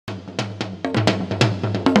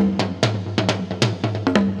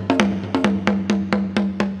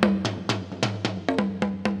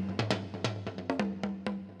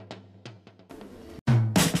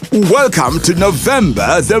Welcome to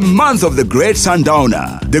November, the month of the Great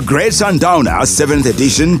Sundowner. The Great Sundowner 7th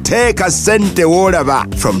edition TEEKA SENTE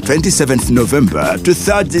WOLABA from 27th November to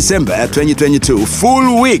 3rd December 2022.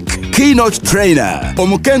 Full week. Keynote trainer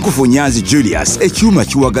OMUKENKUFU NYANZI JULIUS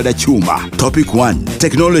EKYUMA. Topic 1.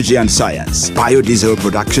 Technology and Science. Biodiesel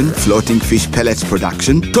production, floating fish pellets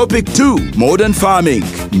production. Topic 2. Modern farming.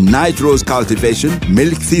 Nitrose cultivation,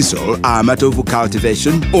 milk thistle, AMATOVU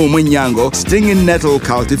cultivation, OMWENYANGO, stinging nettle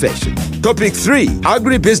cultivation. Topic 3.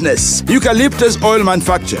 Agribusiness. Eucalyptus oil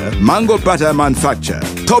manufacture, mango butter manufacture.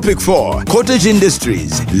 Topic 4. Cottage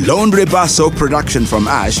industries. Laundry bar soap production from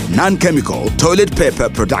ash, non-chemical, toilet paper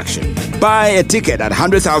production. Buy a ticket at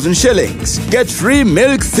 100,000 shillings. Get free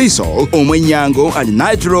milk thistle, OMWENYANGO and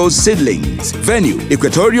nitrose seedlings. Venue,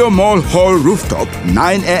 Equatorial Mall Hall Rooftop,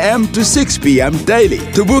 9 a.m. to 6 p.m. daily.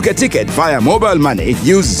 To book a ticket via mobile money,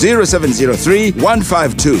 use 0703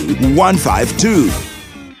 152 152.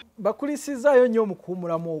 Bakulisizayo nnyo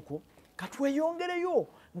mukuumulamu okwo katweyongereyo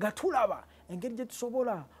nga tulaba engeri gye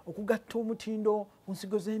tusobola okugatta omutindo ku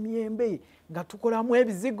nsigo z'emiyembe nga tukolamu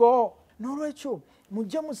ebizigo. N'olwekyo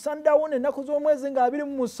mujje mu Sundowner ennaku z'omwezi nga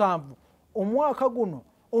 27 omwaka guno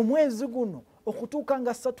omwezi guno okutuuka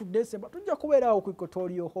nga 3 December tujja kubeerawo ku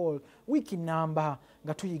Equatorial Hall wiiki namba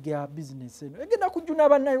nga tuyiga bizinesi eno egenda kujjuna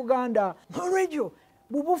bannayuganda. N'olwekyo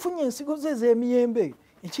bw'oba ofunye ensigo ze ez'emiyembe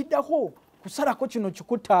ekiddako kusalako kino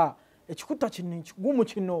kikuta ekikuta kino kigumu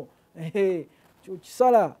kino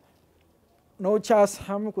kisala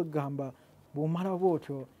n'okyasamu kwegamba bw'omala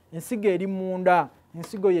bw'otyo ensigo eri munda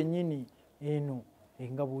ensigo yennyini eno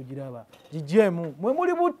nga bw'ogiraba gigyemu mwe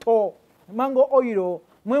muli butto mango oil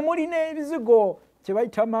mwe muli n'ebizigo kye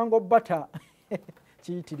bayita mango butter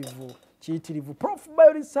kiyitirivu. Prof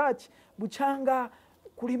Bio Research bukyanga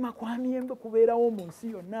kulima kwa miyembe kubeerawo mu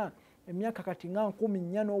nsi yonna emyaka kati nga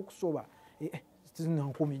 14 n'okusoba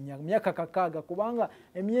myaka kakaaga kubanga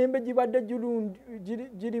emiyembe gibadde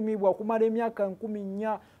girimibwa okumala emyaka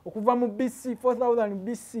 14 okuva mu BC 4000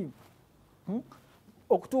 BC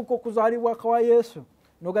okutuuka okuzaalibwa kwa Yesu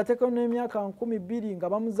n'ogateeka n'emyaka 12 nga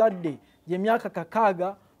bamuzadde y'emyaka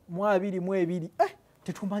kakaaga mu 22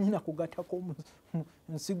 tetumanyi na kugattako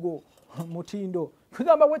nsigo mutindo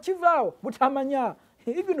tugamba bwe kivaawo butamanya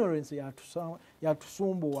ignorance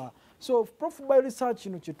yatusumbuwa. So Prof Bio Research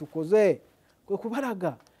kino kye tukoze kwe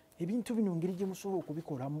kubalaga ebintu bino ngeri gye musobola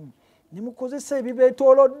okubikolamu ne mukozesa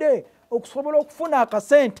ebibeetoolodde okusobola okufuna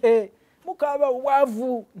akasente. Mukaba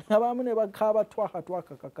obwavu n'abamu ne bakaaba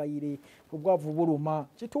twaka kakayire obwavu buluma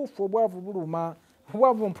kituufu obwavu buluma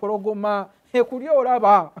obwavu mpologoma ekuli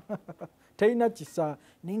olaba terina kisa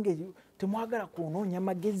ninge temwagala kunoonya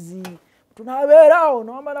magezi tunaabeerawo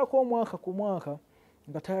n'amalako omwaka ku mwaka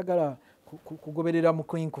nga tayagala kugoberera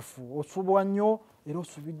mukenkufu osubwa nnyo era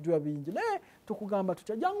osubiddwa bingi naye tukugamba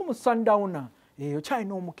tukyajjangu mu Sundowner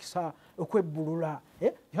okyalina omukisa okwebbulula.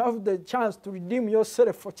 You have the chance to redeem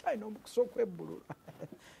yourself. Okyalina omukisa okwebbulula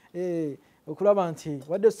okulaba nti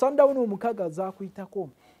wadde Sundowner omukaaga zaakuyitako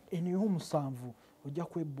eno 7 ojja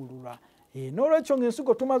kwebbulula. N'olwekyo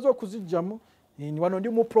ng'ensigo tumaze okuzijjamu wano ndi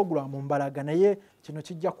mu programu mbalaga naye kino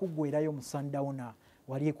kijja kuggweerayo mu Sundowner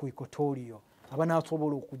wali ku Equatorial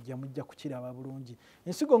abanaasobola okujja mujja kukiraba bulungi.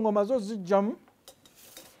 Ensigo ng'omaze ozijjamu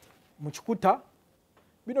mu kikuta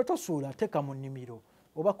bino tosuula teeka mu nnimiro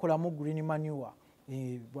oba kolamu green manure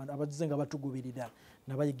abazize nga batugubirira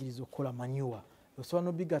nabayigiriza okukola manure osobola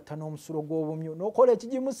n'obigatta n'omusulo gw'obumyu n'okola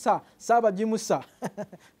ekigimusa saabagimusa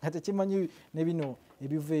nga tekimanyi ne bino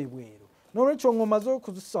ebiva ebweru. N'olwekyo ng'omaze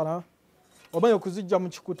okuzisala omanyi okuzijja mu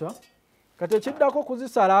kikuta kati ekiddako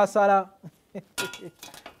kuzisalaasala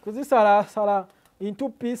kuzisalaasala into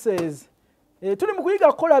pieces. Tuli mu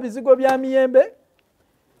kuyiga kukola bizigo bya miyembe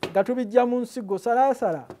nga tubijja mu nsigo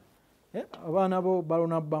salaasala. Abaana bo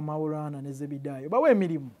balona bamawulana ne Zebidayo bawe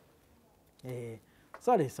emirimu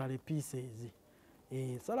sale pieces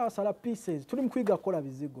salaasala pieces. Tuli mu kuyiga kukola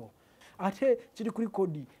bizigo ate kiri ku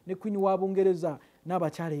likodi ne Queen wa Bungereza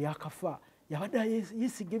n'abakyala eyakafa yabadde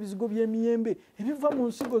yesiga ebizigo by'emiyembe ebiva mu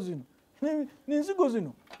nsigo zino n'ensigo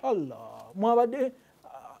zino Allah mwabadde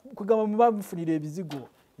kugamba mubamufunira ebizigo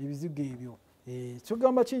ebyo.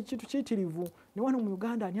 Kyogamba kintu kiyitirivu ne wano mu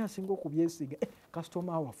Uganda ani asinga okubyesiga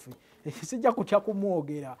kasitoma waffe sijja kutya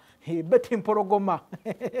kumwogera beti mpologoma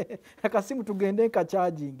akasimu tugende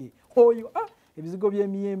nkacharging oyo ebizigo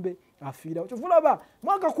by'emiyembe afiirawo kyovulaba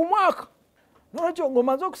mwaka ku mwaka. N'olwekyo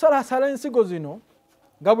ng'omaze okusalaasala ensigo zino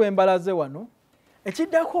nga bwe mbalaze wano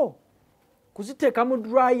ekiddako kuziteeka mu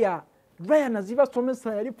dryer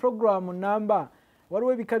nazibasomesa yali programu namba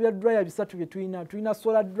waliwo ebika bya dryer 3 bye tulina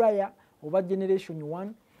solar dryer oba generation 1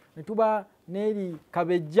 ne tuba neri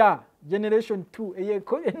kabejja generation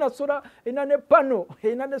 2 ena ne pano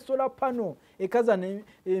ena ne solar pano ekaza ne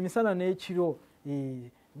emisana n'ekiro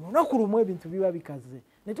lunaku lumu ebintu biba bikaze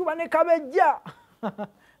ne tuba ne kabejja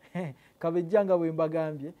kabejja nga bwe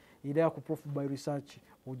mbagambye era ku Prof by Research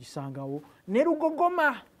ogisangawo ne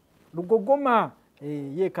lugogoma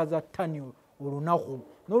yekaza ttani olunaku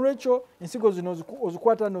n'olwekyo ensigo zino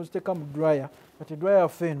ozikwata n'oziteeka mu dryer kati dryer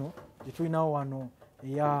feno gitulinawo wano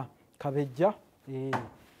eya kabejja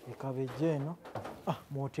ekabejja eno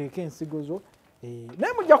mwoteeka ensigo zo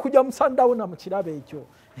naye mujja kujja musandawuna mu kirabe ekyo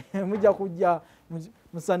mujja kujja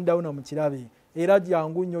musandawuna mu kirabe era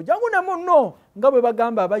jangu nnyo jangu ne munno nga bwe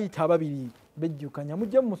bagamba abayita ababiri bejjukanya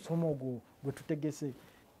mujje mu musomo ogwo gwe tutegese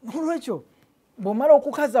n'olwekyo bw'omala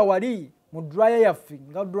okukaza wali mu dryer yaffe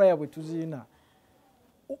nga dryer bwe tuziina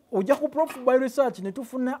ojja ku Prof by Research ne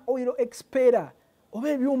tufuna oil expeller oba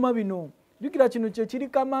ebyuma bino jjukira kino kyekiri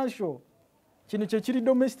commercial kino kyekiri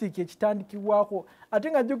domestic ekitandikibwako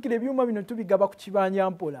ate nga jjukira ebyuma bino tubigaba ku kibanja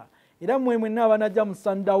mpola era mwemwe n'abanajja mu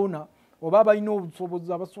sundowner oba abalina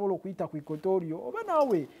obusobozi abasobola okuyita ku EQUATORIAL oba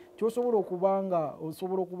naawe kyosobola okubanga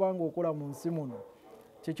okola mu nsi muno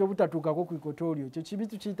kyekyo butatuukako ku EQUATORIAL kyo kibi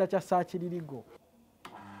tukiyita kya saakiririgo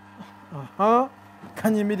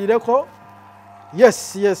kanyimirireko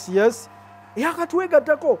yes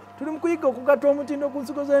eyakatwegattako tuli mu kuyiga okugatta omutindo ku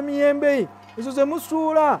nsigo z'emiyembe ezo ze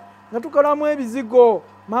musuula nga tukolamu ebizigo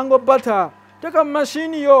mango butter teeka mu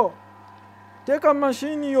mashini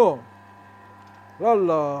yo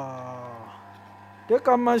lala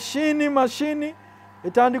teeka mashini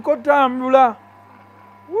etandika otambula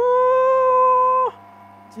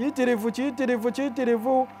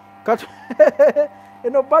kiyitirivu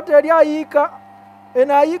eno bata eri ayiika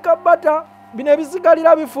bata bino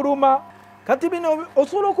ebisigalira bifuluma kati bino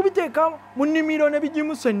osobola okubiteeka mu nnimiro ne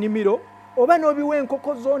bigimusa ennimiro oba n'obiwa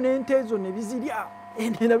enkoko zo n'ente ezo ne bizirya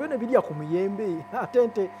nabyo ne birya ku miyembe ate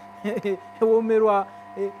ente ewomerwa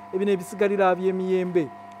ebino ebisigalira by'emiyembe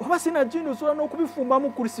oba sinagindi osobola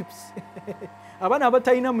n'okubifumbamu crisps abaana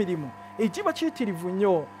abatalina mirimu ekiba kiyitirivu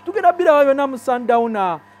nnyo tugenda biraba byonna mu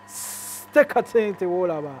sundowner teeka sente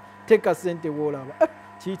woolaba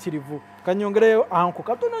kiyitirivu kanyongereyo anko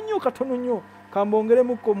katono nnyo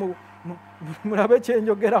kambongeremuko mulabe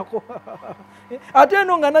kyenjogerako ate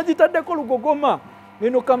eno nga nagitaddeko lugogoma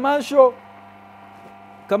eno commercial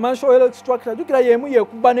oil extractor jukira yemu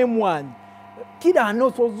yekuba n'emmwanyi kira ano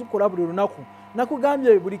osozikola buli lunaku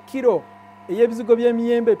nakugambye buli kiro ey'ebizigo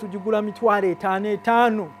by'emiyembe tugigula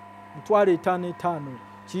 $5,500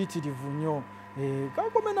 kiyitirivu nnyo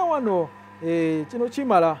kakomena wano kino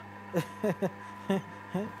kimala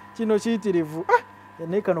kino kiyitirivu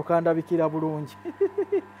naye kano kandabikira bulungi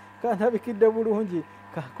kandabikidde bulungi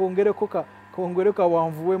kongereko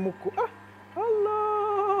kawanvuwemuko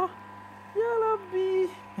Allah ya Rabbi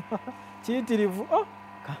kiyitirivu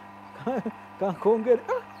kankongere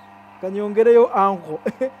kanyongereyo anko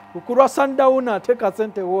okulwa sundowner teeka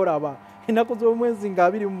sente woolaba ennaku z'omwezi nga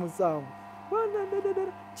 27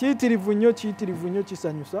 kiyitirivu nnyo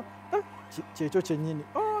kisanyusa kyekyo kyennyini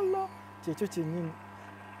Allah kyekyo kyennyini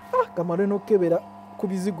kamale n'okukebera ku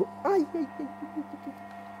bizigo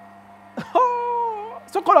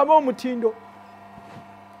sokolamu omutindo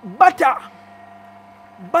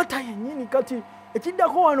bata yennyini kati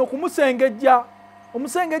ekiddako wano okumusengejja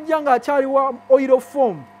omusengejja ng'akyaliwa oil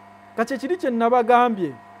form kati ekiri kye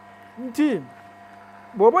nabagambye nti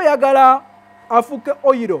bw'oba oyagala afuuke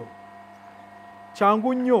oil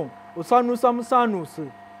kyangu nnyo osaanuusa musaanuuse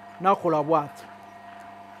nakola bw'ati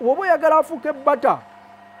bw'oba oyagala afuuke bata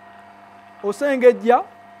osengejja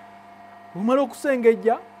bw'omala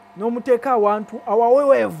okusengejja n'omuteeka awantu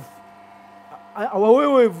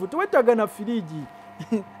awaweweevu tewetaaga na firiigi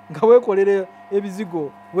nga weekolera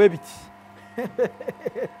ebizigo weebiti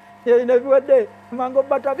nebiwadde mango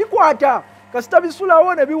bata bikwata kasita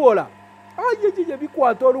bisulawo ne biwola ayejije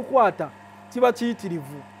bikwata olukwata kiba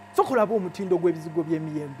kiyitirivu sokolaba omutindo gw'ebizigo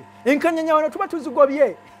by'emiyembe enkanyanya wano tuba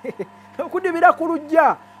tuzigobye okudibira ku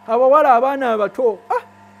lujja abawala abaana abato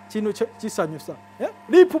kino kisanyusa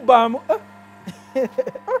lipubamu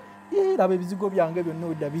laba ebizigo byange byonna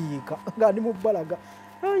odda biyiika nga ndi mu bbalaga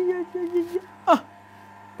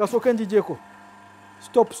kasooke njijeko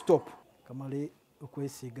stop kamale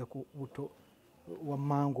okwesiiga ku buto wa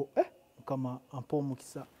mango mukama ampa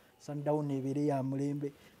omukisa sundowner ebeere ya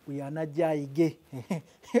mulembe bwe yanajja ayige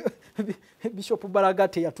Bishop Balaga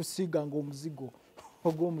teyatusiiganga omuzigo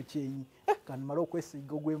ogw'omukyenyi kanumale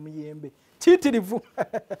okwesiiga ogw'emiyembe kiyitirivu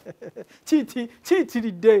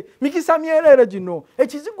kiyitiridde mikisa myerere gino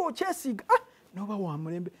ekizigo okyesiiga noba wa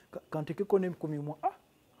mulembe kantekeko ne ku mimwa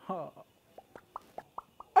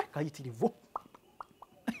kayitirivu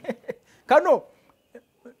kano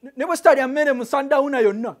ne bwe sitali amere mu Sundowner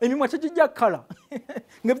yonna emimwa tekijja kkala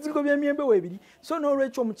ng'ebizigo by'emiyembe weebiri so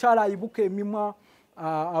n'olwekyo omukyala ayibuka emimwa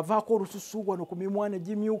avaako olususu wano ku mimwa ne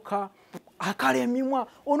gimyuka akala emimwa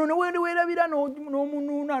ono ne weerabira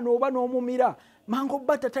n'omunuuna n'oba n'omumira mango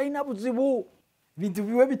bata talina buzibu ebintu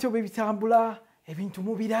biwe bityo bwe bitambula ebintu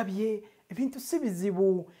mubirabye ebintu si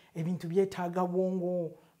bizibu ebintu byetaaga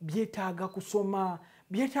bwongo byetaaga kusoma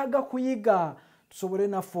byetaaga kuyiga tusobole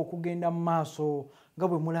naffe okugenda mu maaso nga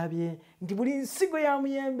bwe mulabye nti buli nsigo ya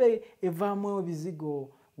muyembe evaamu ebizigo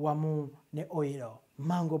wamu ne oil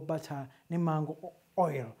mango butter ne mango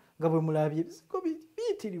oil nga bwe mulabye ebizigo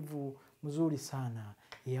biyitirivu muzuri sana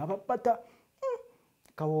abapata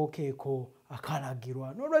kawookeeko akalagirwa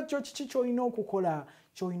n'olwekyo kiki ky'olina okukola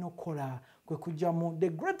ky'olina okukola kwe kujja mu the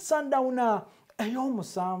great Sundowner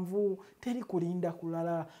ey'omusanvu teri kulinda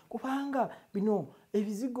kulala kubanga bino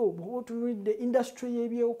ebizigo bw'oba otunulidde industry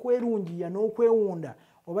y'ebyokwerungiya n'okwewunda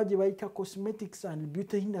oba gye bayita cosmetics and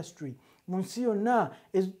beauty industry mu nsi yonna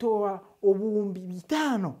ezitowa obuwumbi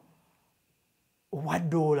 5 obwa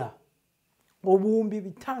dola obuwumbi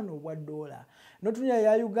 5 obwa dola n'otunya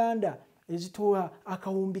ya Uganda ezitowa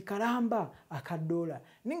akawumbi kalamba akadola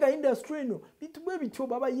ninga industry eno bitubwe bityo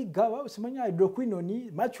baba yiga basimanya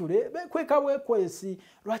hydroquinone machule bekweka bwekwesi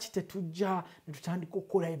lwaki tetujja ne tutandika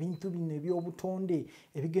okukola ebintu bino eby'obutonde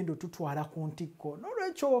ebigendo tutwala ku ntikko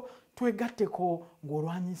n'olwekyo twegatteko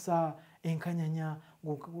ng'olwanyisa enkanyanya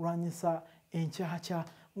ng'olwanyisa enkyakya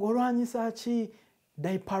ng'olwanyisa ki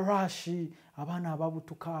daiparashi abaana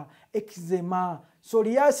ababutuka eczema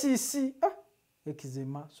psoriasis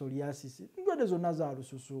ekizema psoriasis ingode zonna za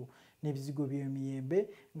lususu n'ebizigo by'emiyembe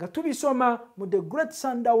nga tubisoma mu the great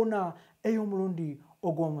Sundowner ey'omulundi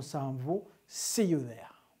ogw'omusanvu. See you there.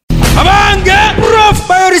 Abange Prof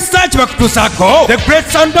Bio Research bakutusako the great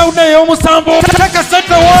Sundowner ey'omusanvu taka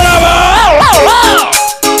sente WOLABA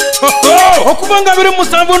okubanga biri mu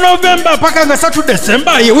 7 November paka nga 3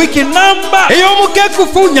 December ye wiki namba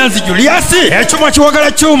ey'omukenkufu Nyanzi Julius ekyuma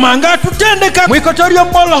kiwagala kyuma nga tutendeka mu EQUATORIAL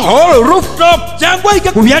hall rooftop jangwa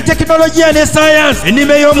ike ku bya teknologiya ne science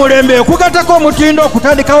enime y'omulembe okugatako omutindo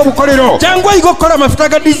okutandikawo obukolero jangwa ike okukola amafuta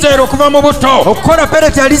ga diesel okuva mu buto okukola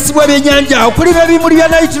pellets alisibwa ebyennyanja okulima ebimuli bya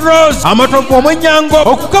nitrose amatovu omwenyango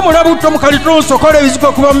okukamula buto mu kalitunsi okola ebizigo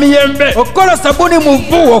okuva mu miyembe okukola sabuni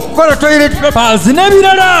muvu okukola toilet papers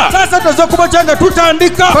n'ebirala sasa tozokuba kyanga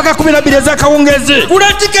tutandika paka 12 ez'akawungezi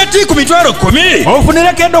gula tiketi ku mitwalo 10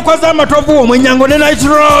 ofunire kendo kwa z'amatovu omwenyango ne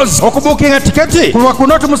nitrose okubukinga tiketi kuva ku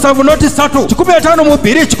noti 7 noti 3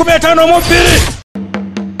 152 152